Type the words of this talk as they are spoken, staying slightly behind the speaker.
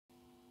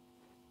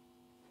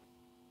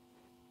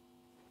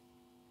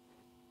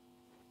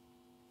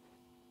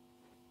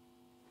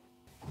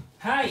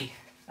Hey,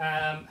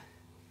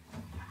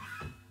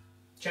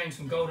 James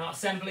from GOLDHEART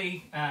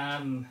Assembly.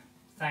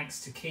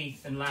 Thanks to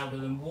Keith and Louder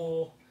Than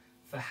War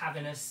for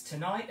having us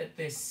tonight at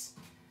this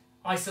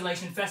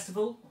Isolation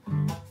Festival,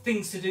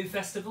 Things to Do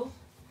Festival.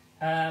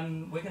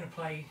 I'm going to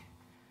play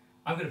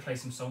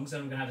some songs,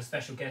 and I'm going to have a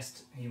special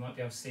guest who you might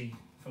be able to see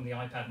from the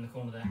iPad in the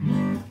corner there.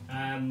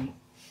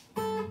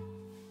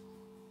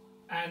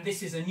 And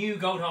this is a new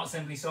GOLDHEART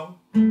Assembly song.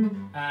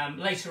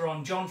 Later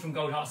on, John from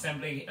GOLDHEART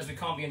Assembly, as we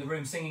can't be in the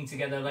room singing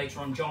together, later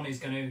on John is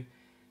going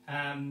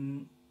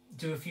to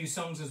do a few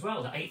songs as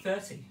well at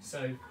 8:30,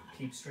 so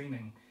keep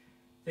streaming.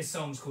 This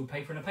song's called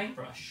Paper and a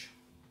Paintbrush.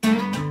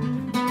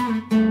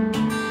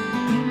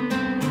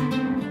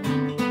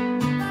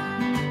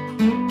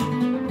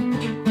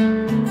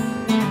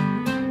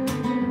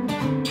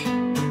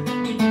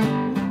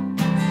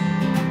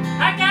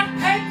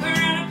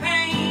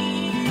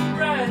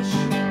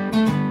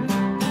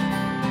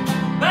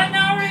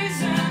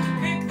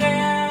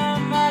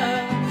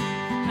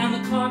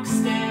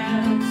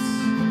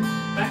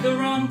 The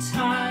wrong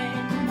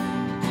time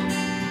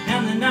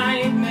and the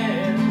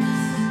nightmares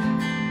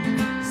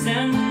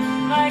send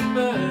like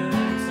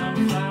birds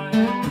on fire.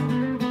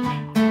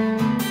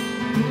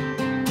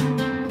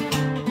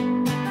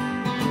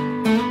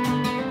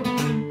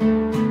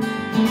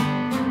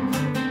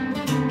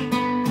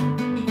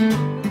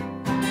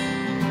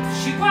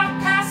 She walked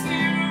past me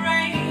in a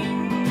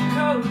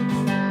raincoat.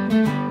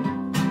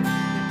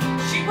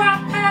 She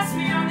walked past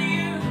me on the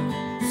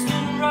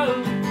Houston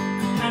road,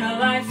 and her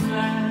light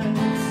flashed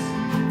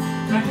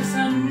like the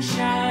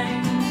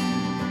sunshine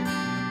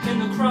in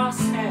the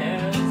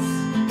crosshairs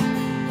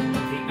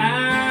of the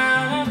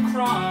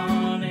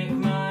anachronic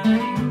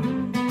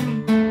mind.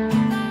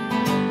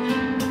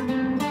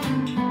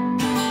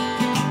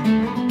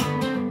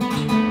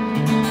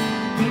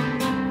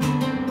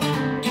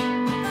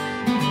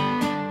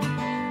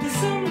 There's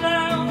some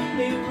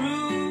lonely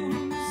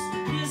rooms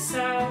near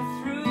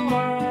South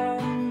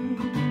Rouen,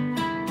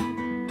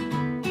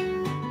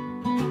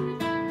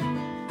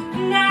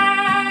 and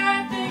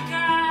I think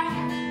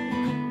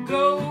I'd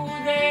go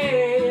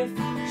there if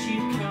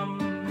she'd come,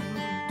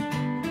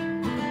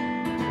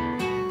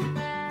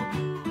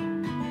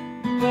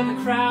 where the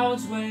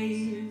crowds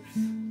wave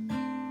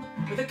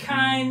with a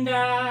kind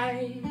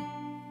eye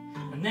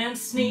and then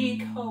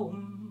sneak home,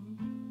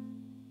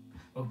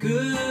 while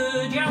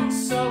good young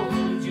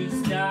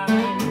soldiers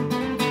die.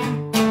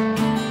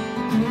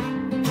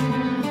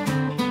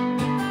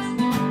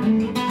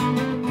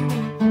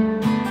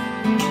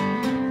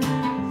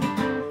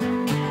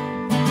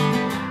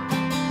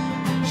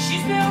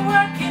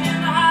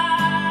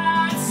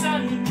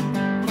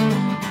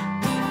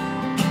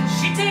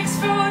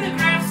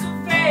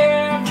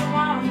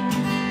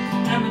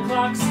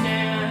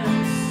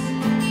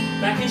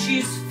 Back and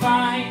she's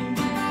fine,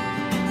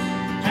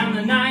 and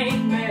the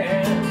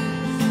nightmares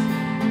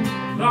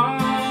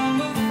long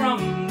moved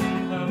from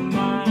her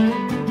mind.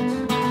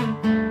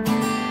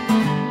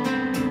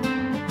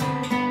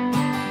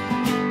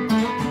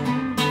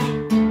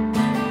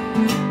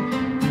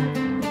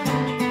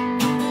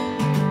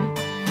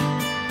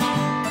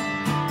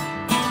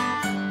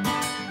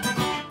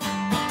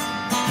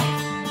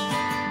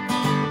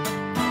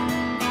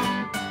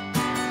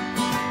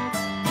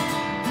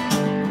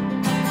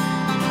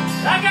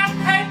 I got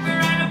paper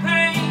and a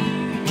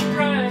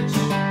paintbrush,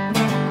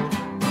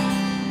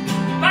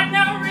 but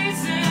no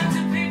reason to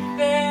pick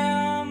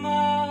them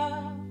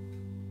up.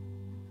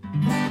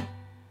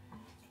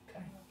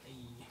 Okay.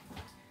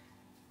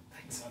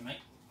 Thanks,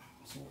 mate.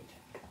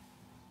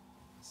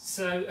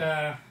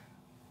 So,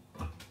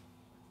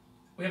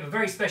 we have a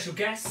very special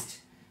guest,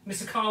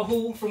 Mr. Carl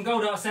Hall from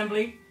GOLDHEART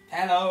Assembly.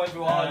 Hello,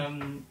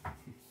 everyone.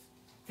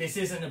 This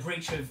isn't a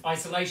breach of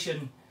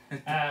isolation.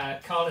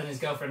 Carl and his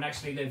girlfriend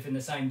actually live in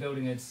the same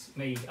building as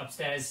me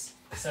upstairs,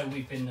 so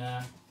we've been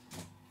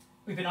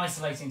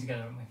isolating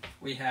together, haven't we?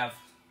 We have,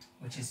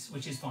 which is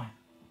fine.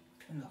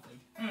 Lovely.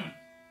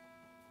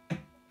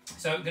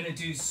 So I'm going to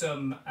do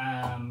some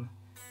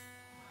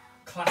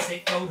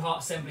classic GOLDHEART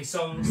Assembly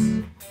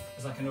songs,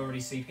 as I can already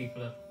see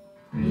people are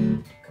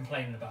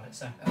complaining about it.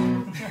 So,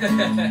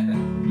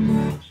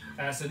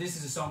 so this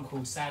is a song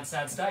called "Sad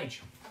Sad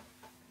Stage."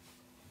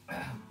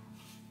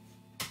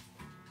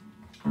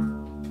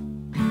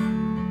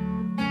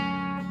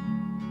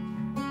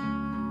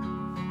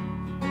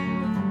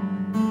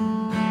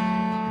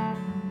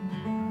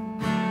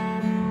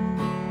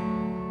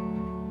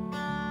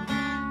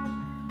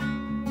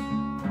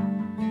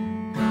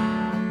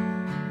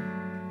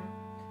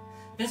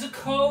 There's a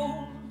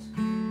cold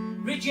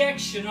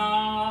rejection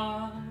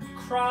of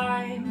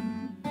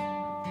crime.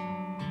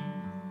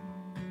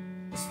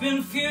 It's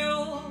been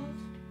fueled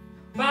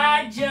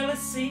by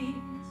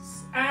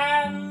jealousies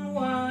and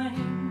wine,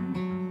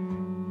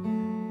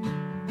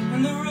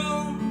 and the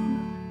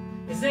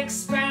room is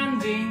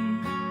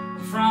expanding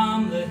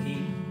from the heat.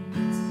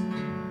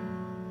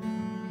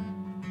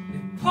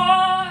 It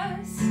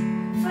pours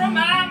from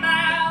my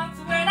mouth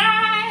when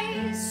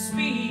I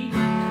speak.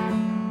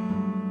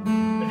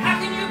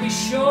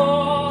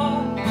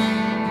 Sure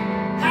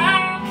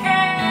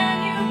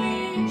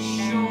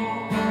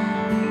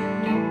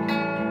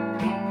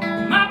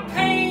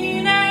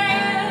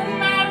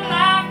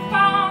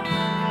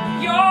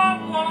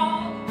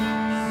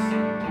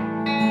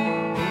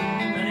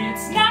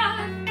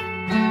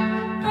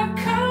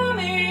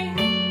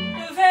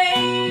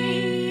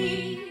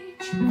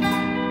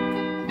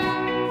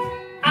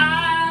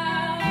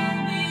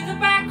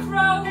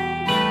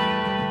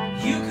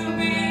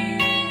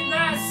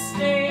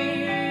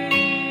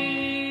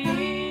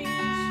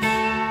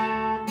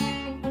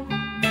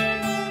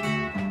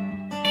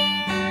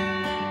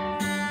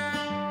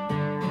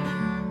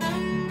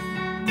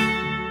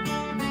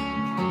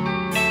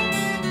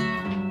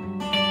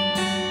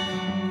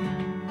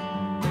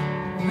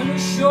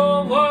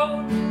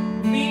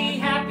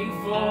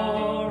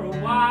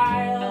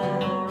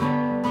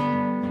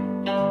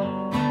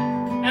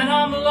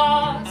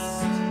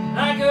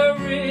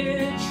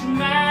rich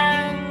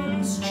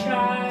man's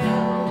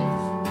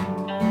child,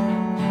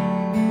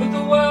 but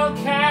the world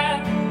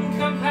can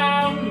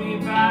compound me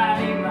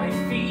by my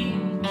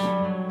feet.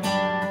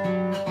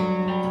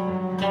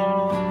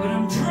 But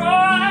I'm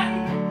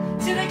drawn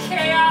to the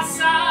chaos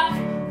of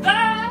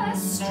the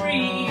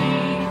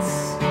streets.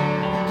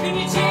 Can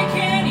you take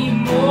any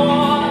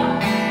more?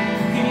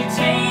 Can you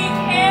take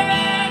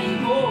any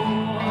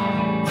more?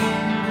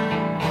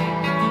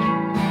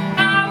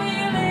 Are we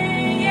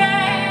laying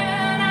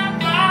our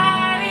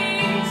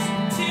bodies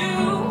to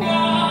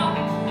war?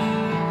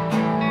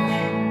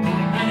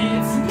 And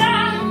it's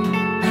not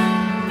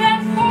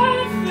that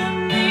hard for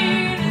me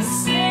to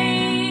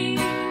say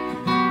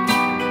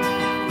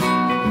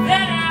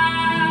that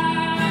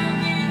I'll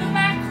be the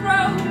back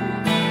row,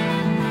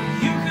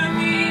 you could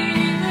be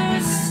the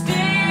stage.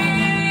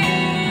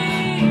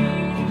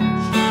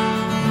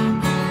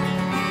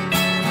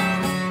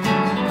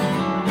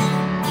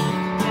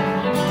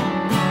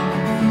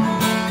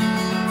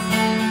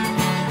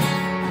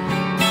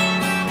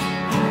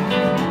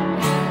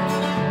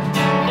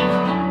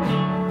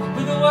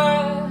 But the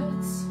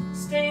words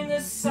stain the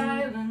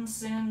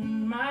silence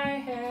in my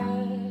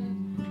head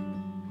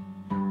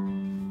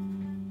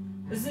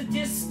as the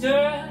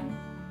distant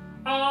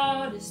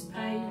artist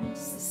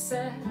paints the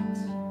set.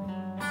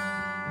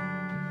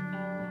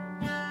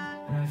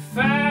 And I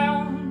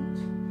found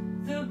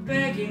the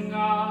begging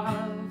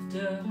of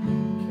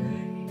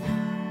decay,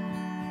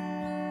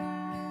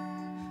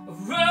 a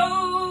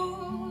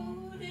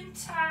road in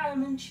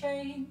time and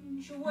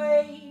change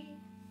away.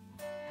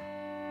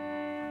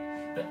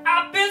 But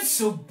I've been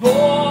so bored,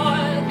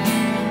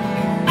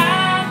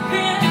 I've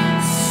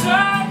been so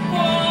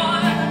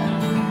bored,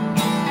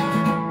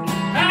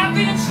 I've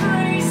been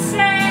tracing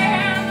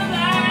the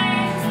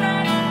lines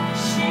that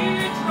she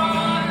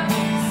draws,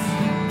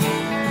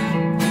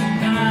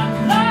 and I've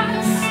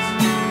lost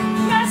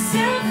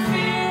myself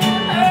in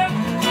her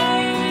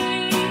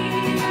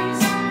ways.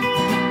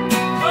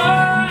 Oh,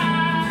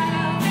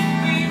 I'll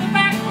be the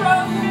back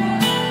row,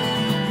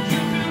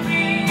 you could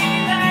be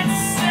that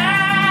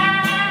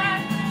sad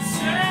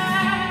stage.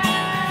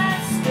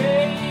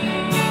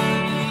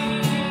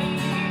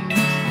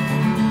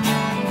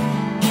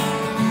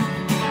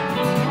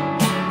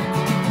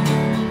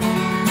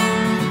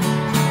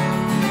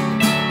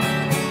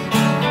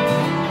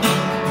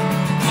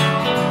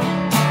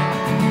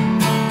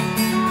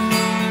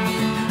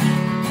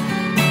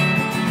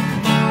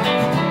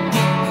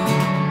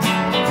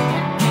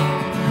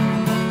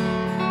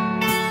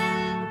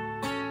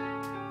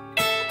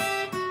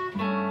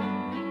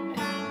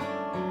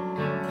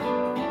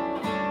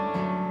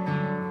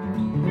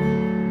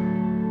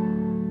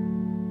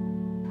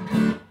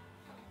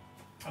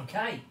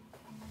 Okay.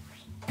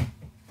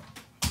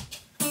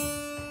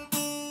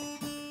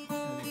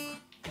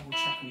 Double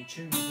checking your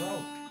tune as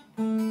well.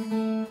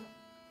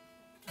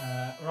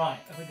 Right,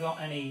 have we got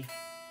any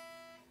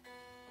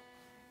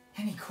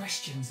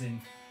questions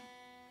in?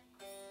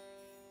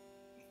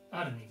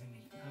 I can't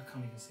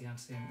even see. I'm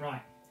seeing.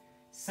 Right,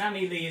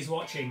 Sammy Lee is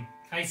watching.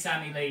 Hey,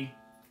 Sammy Lee.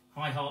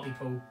 Hi,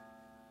 Hartlepool.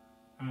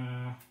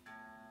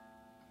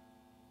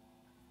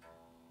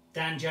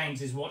 Dan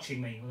James is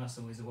watching me. Well, that's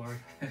always a worry.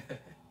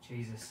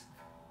 Jesus.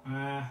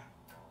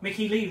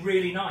 Mickey Lee,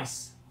 really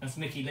nice. That's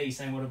Mickey Lee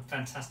saying what a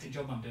fantastic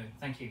job I'm doing.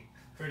 Thank you.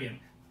 Brilliant.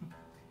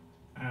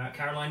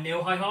 Caroline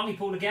Neal, hi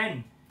Hartlepool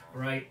again.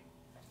 Great.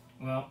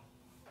 Well,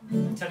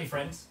 tell your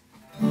friends.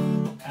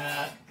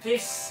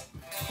 This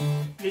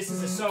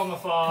is a song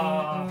of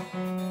our...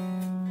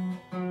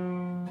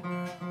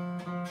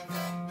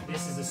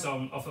 This is a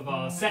song off of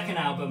our second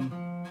album.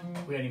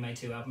 We only made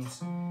 2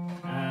 albums.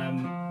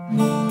 And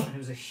it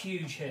was a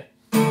huge hit.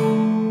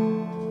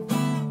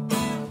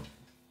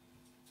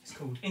 It's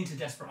called Into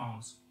Desperate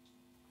Arms.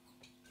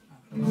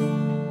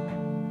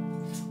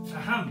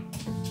 Ahem.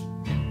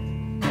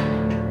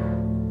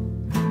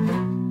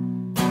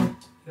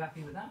 You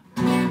happy with that?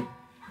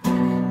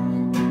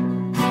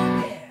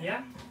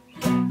 Yeah?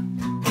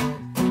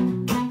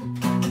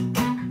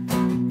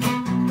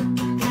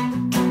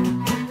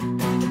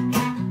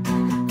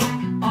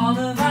 All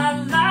of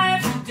our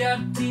lives are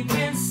dug deep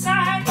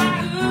inside by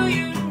who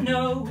you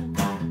know.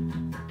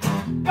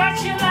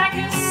 But you're like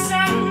a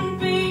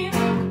sunbeam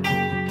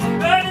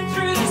burning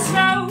through the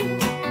snow.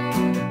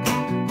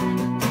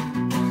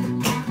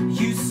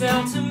 You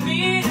sell to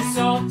me the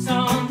salt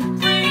on the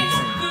breeze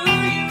of who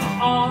you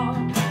are.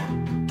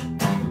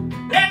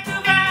 Let the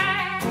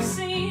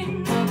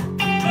vaccine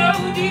flow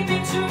deep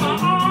into my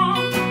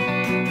arms.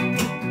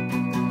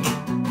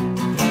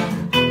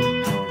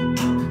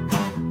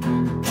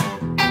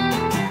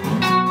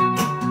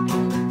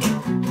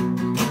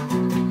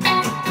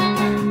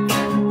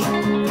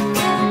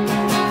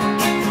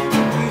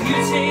 You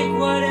take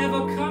whatever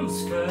comes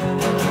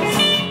first.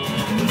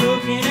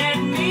 Looking at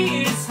me,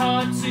 it's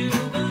hard to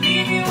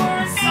believe you were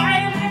a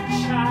silent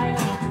child.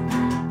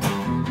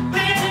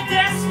 But into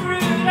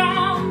desperate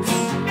arms,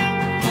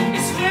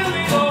 it's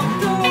filling your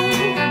gold.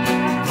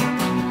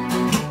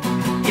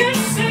 You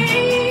say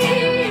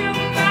you're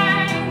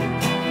mine,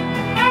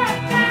 I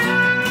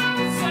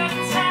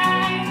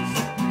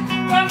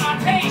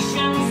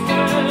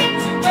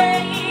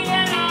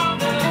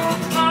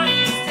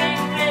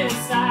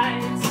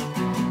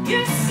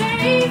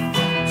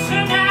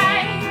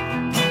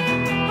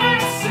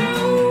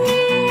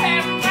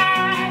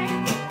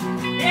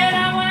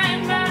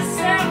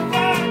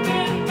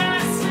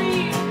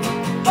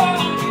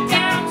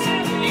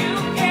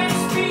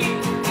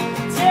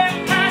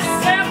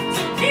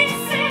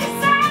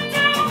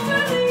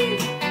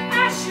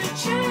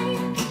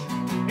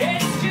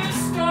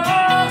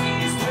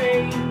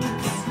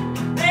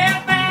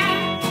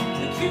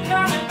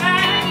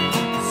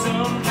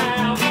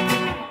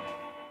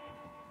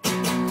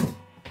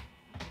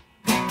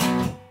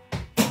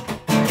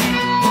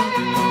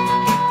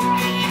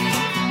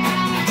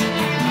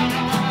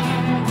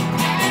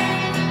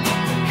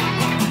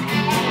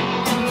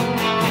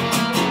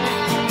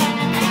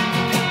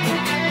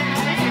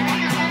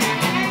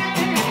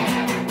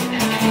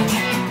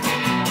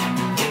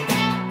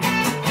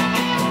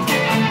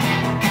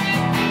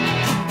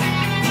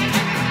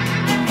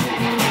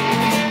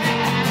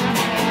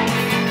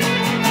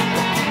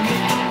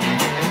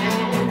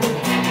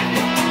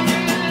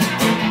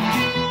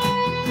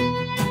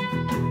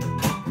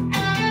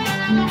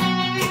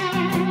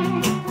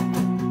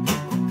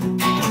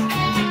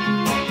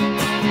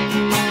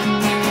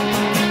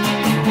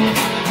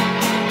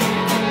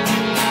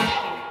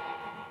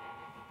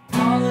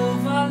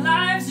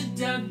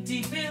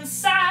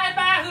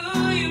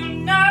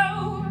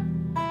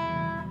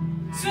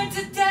So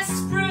into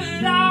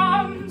desperate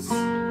arms,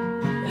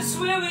 that's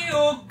where we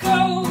all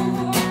go.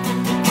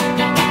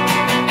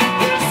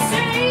 You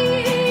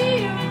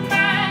say you're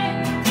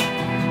mine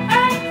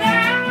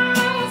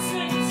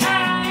 1,000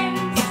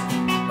 times,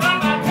 but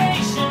my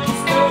patience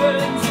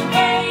burns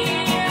away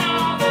and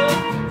all the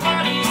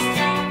parties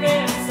take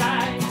their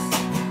sides.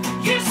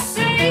 You're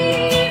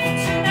safe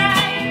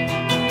tonight,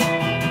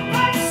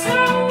 but so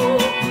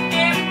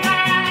am I.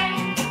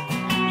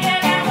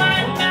 Yet I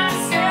wind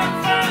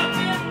myself up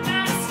in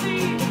my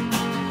sleep,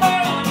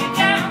 hold you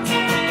down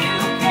till you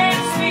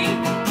can't speak,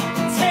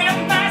 tear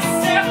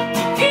myself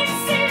to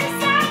pieces.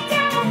 I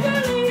don't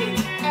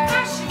believe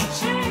I should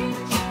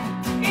change.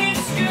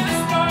 It's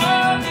just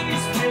all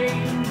these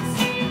pains.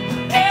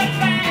 They're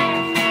back,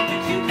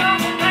 but you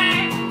come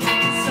back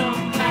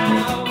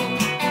somehow.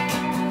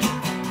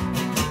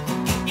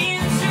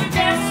 Into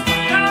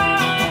desperate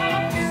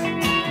arms,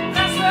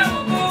 that's where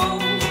we'll go.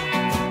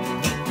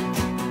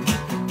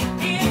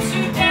 Into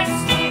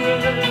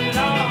desperate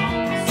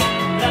arms,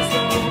 that's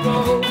where we'll go.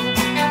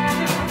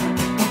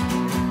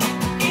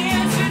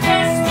 Into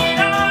desperate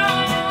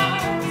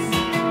arms,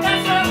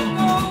 that's where we'll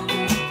go.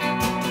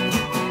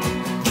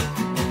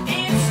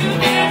 Into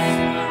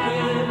desperate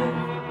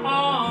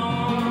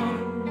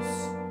arms,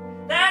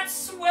 that's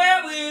where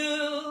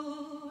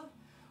we'll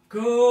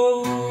go.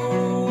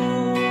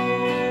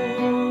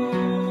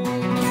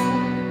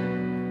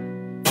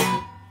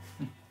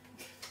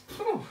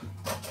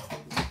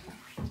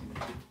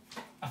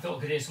 I thought I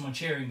could hear someone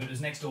cheering, but it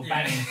was next door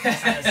banging.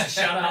 Telling us to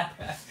shut up.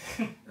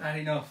 Had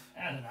enough.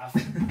 Had enough.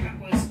 That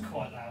was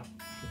quite loud.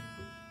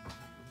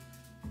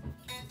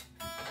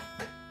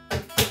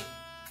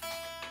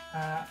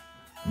 How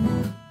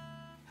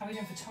are we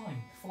doing for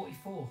time?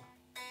 44.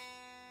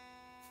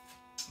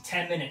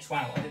 10 minutes.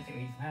 Wow, I didn't think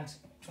we even had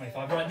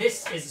 25. Right,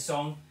 this is a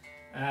song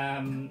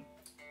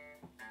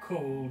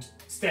called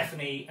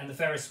Stephanie and the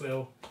Ferris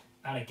Wheel,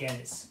 and again,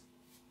 it's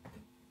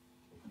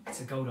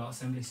a Gold Art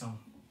Assembly song,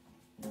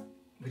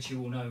 which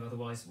you all know.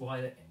 Otherwise,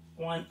 why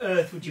on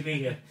earth would you be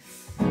here?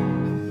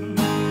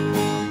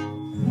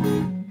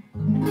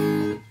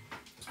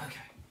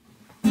 Okay.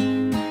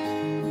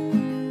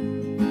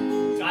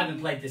 So I haven't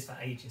played this for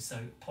ages, so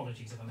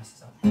apologies if I mess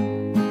this up.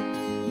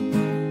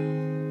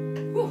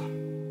 Whew.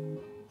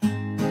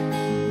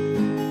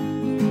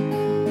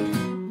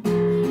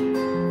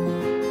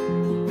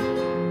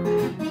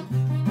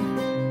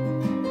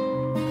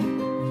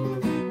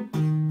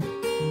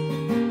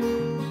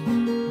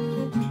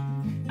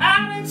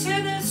 Out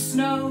into the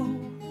snow,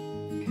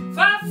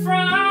 far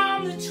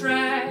from the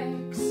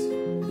tracks,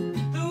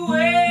 the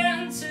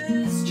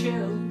winter's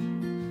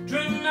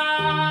children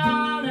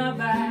on our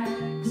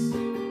backs.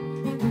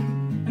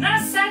 And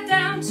I sat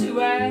down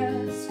to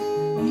ask,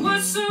 and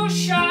was so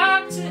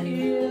shocked to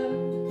hear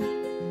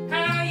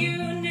how you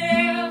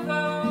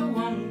never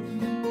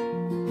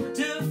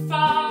wander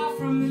far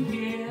from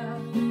here.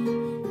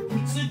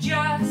 So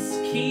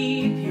just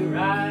keep your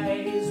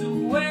eyes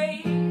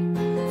away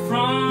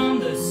from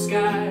the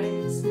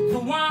skies for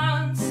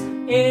once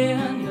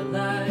in your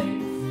life.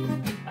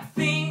 I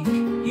think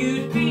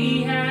you'd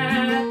be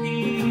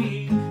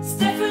happy.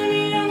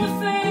 Stephanie on the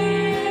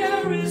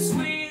Ferris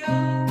wheel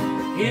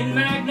in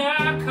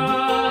Magna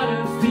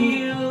Carta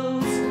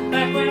fields,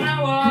 back when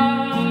I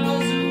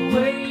was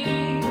away.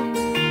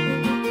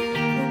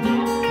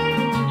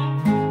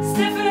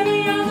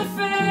 Stephanie on the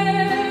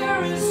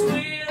Ferris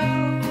wheel,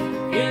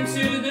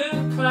 into the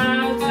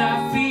clouds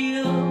I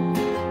feel.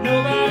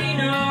 Nobody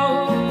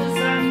knows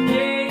our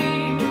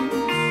names.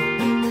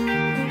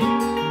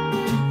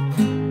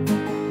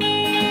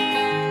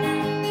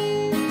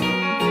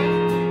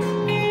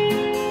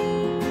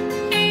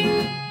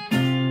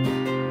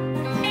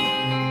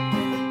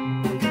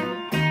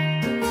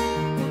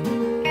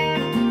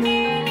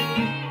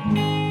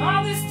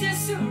 All this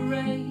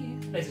disarray,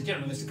 ladies and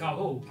gentlemen, Mr. Carl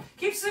Hall,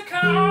 keeps the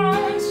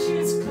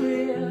conscience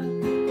clear.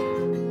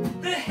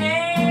 The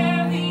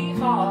heavy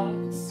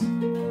hearts,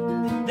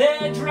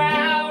 they're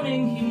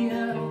drowning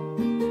here.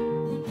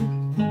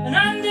 And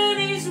under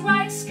these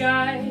white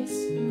skies,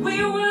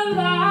 we were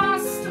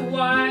lost a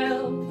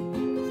while,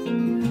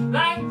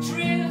 like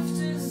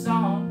drifters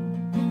on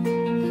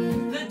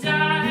the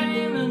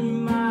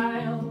Diamond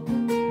Mile.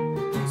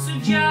 So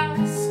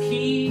just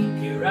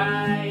keep your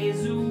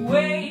eyes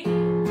away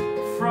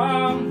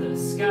from the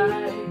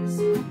skies.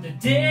 The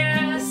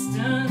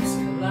distance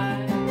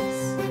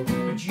collides,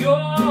 but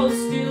you'll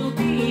still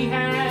be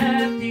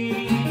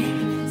happy.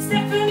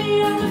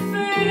 Stephanie on the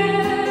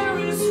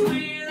Ferris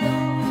wheel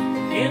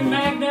in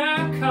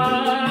Magna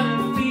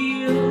Carta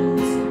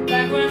fields,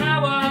 back when I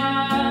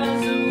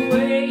was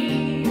away.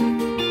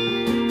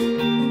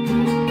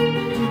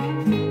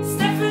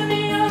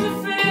 Stephanie on the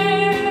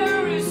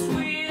Ferris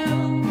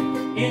wheel,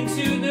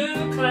 into the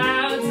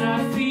clouds I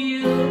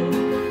feel.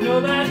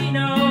 Nobody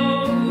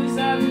knows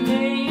our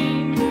name.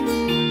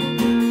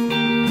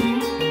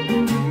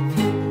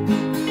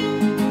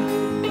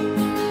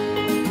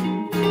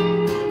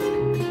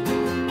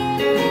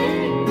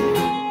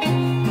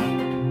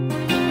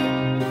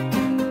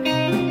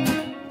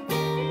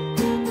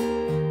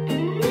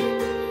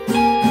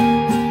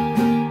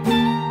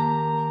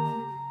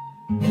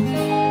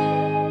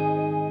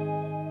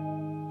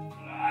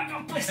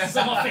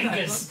 That's on my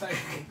fingers.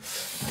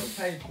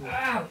 Painful.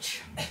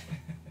 Ouch.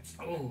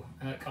 Oh,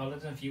 Carl, I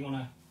don't know if you want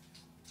to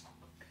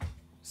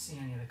see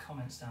any of the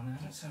comments down there.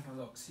 Let's have a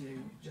look. See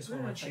you. Just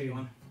while I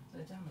tune.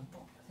 They're down the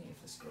bottom. I think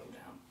if I scroll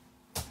down.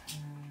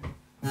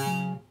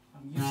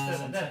 I'm used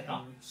to There they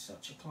are.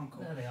 such a clunkle.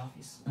 There they are.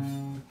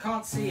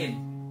 Can't see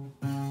him.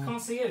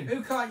 Can't see you.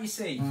 Who can't you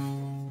see?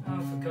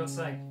 Oh, for God's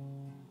sake.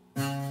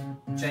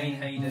 Jane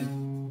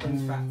Hayden.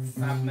 Brings back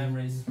fab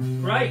memories.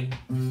 Great.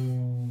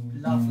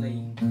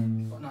 Lovely.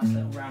 Got a nice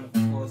little round of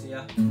applause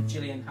here.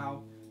 Gillian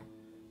Howe.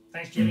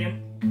 Thanks,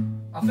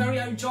 Gillian. Our very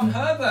own John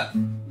Herbert.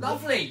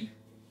 Lovely.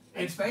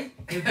 Thanks, mate.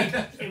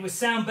 It would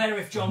sound better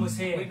if John was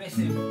We here, miss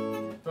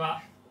him.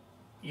 but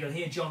you'll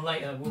hear John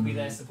later. We'll be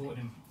there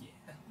supporting him.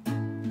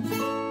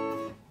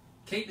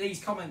 Keep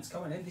these comments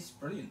coming in. This is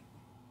brilliant.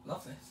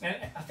 Love this.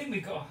 I think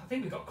we've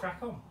got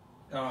crack on.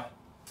 All right.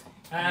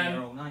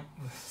 Here all night.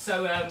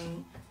 So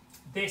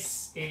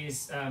this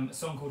is a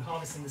song called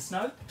 "Harvest in the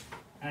Snow,"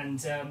 and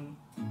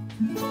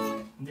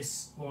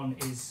this one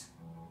is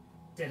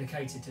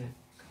dedicated to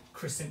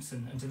Chris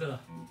Simpson and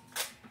Davila,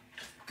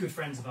 good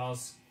friends of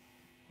ours.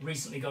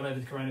 Recently got over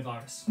the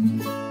coronavirus.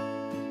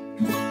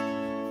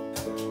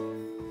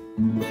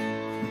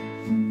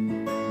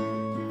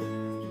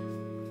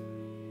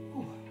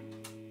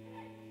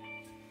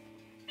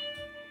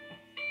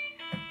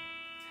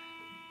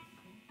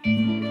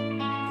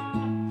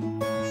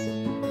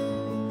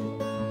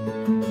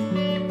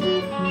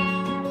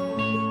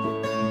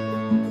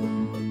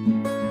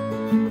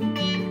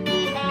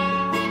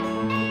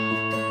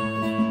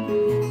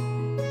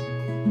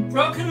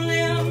 Broken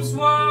limbs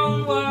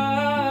won't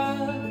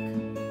work,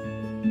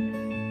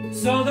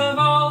 so the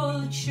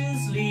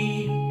vultures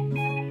leave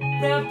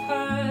their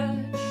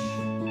perch.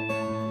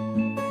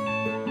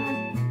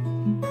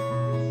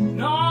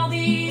 And all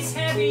these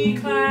heavy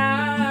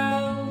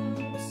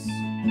clouds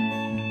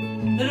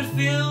that have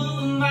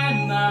filled my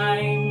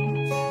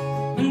mind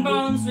and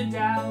bones with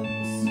doubts.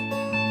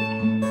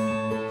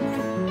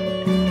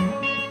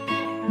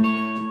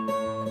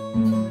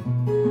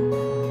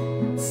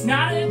 It's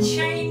not a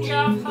change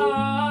of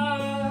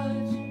heart,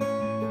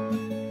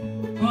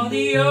 or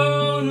the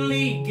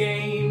only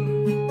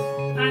game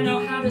I know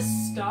how to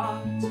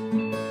start.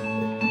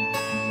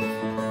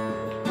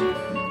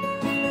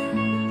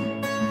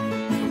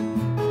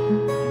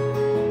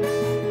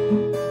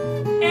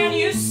 And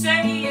you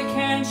say you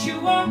can't, you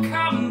won't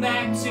come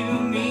back to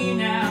me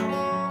now.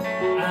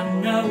 I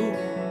know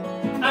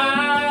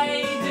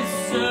I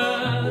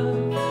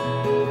deserve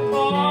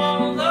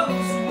all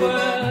those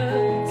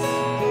words.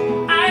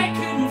 I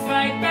couldn't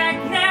fight back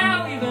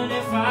now, even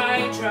if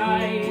I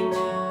tried.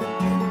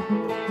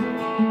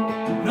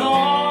 And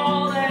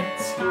all that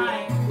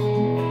time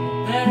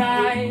that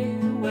I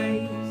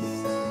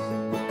waste.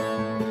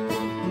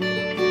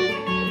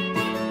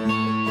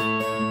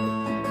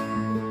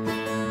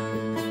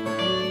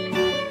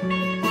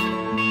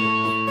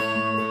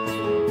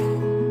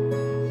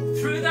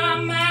 Through the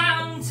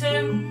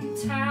mountain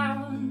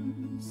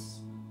towns,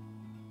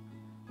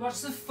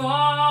 watch the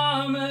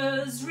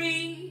farmers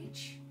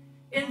reach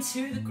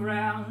into the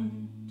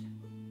ground.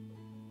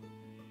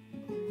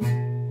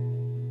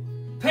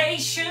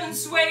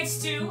 Patience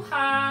waits to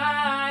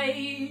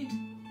hide,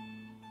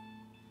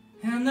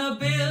 and the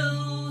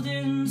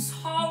buildings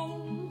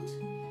hold,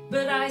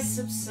 but I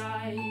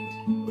subside.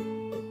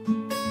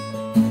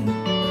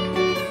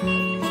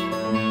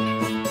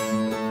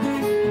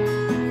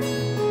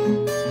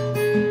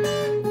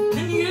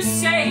 And you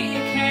say you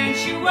can't,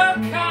 you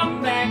won't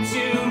come back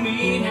to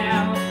me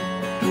now.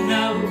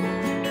 No,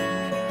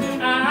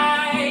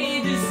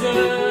 I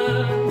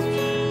deserve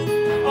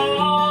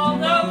all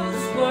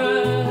those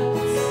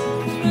words,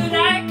 but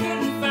I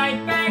couldn't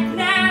fight back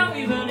now,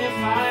 even if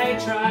I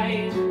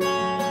tried.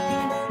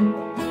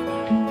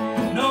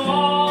 And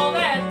all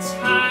that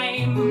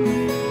time,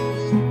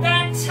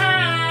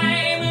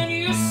 and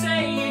you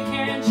say you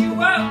can't, you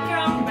won't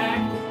come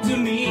back to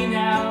me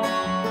now.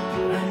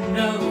 I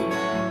know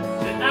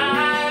that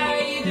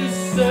I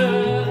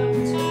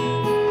deserved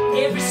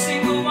every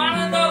single one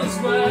of those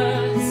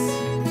words,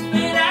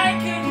 but I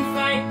couldn't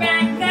fight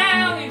back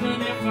now,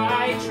 even if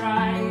I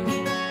tried.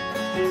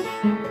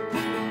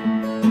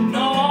 And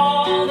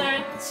all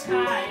that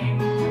time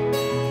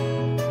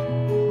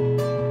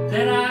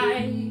that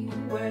I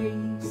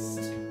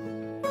waste.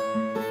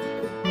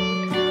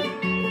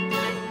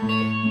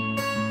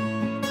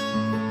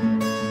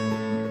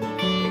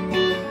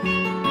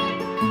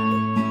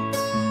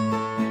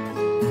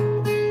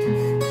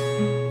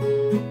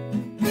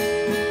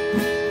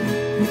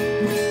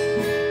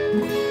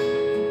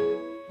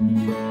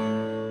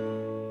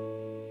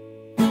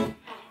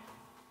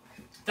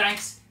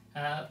 Thanks.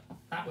 That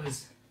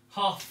was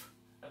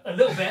a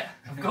little bit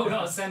of Gold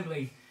Art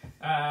Assembly.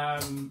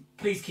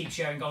 Please keep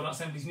sharing Gold Art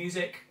Assembly's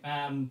music.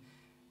 John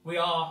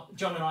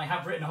and I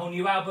have written a whole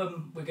new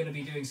album. We're going to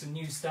be doing some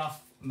new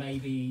stuff.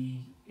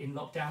 Maybe in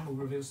lockdown we'll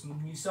reveal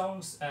some new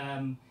songs.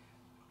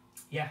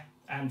 Yeah,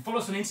 and follow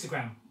us on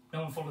Instagram.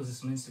 No one follows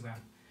us on Instagram.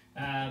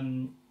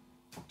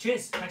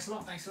 Cheers. Thanks a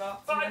lot. Thanks a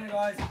lot. Bye. See you later,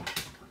 guys.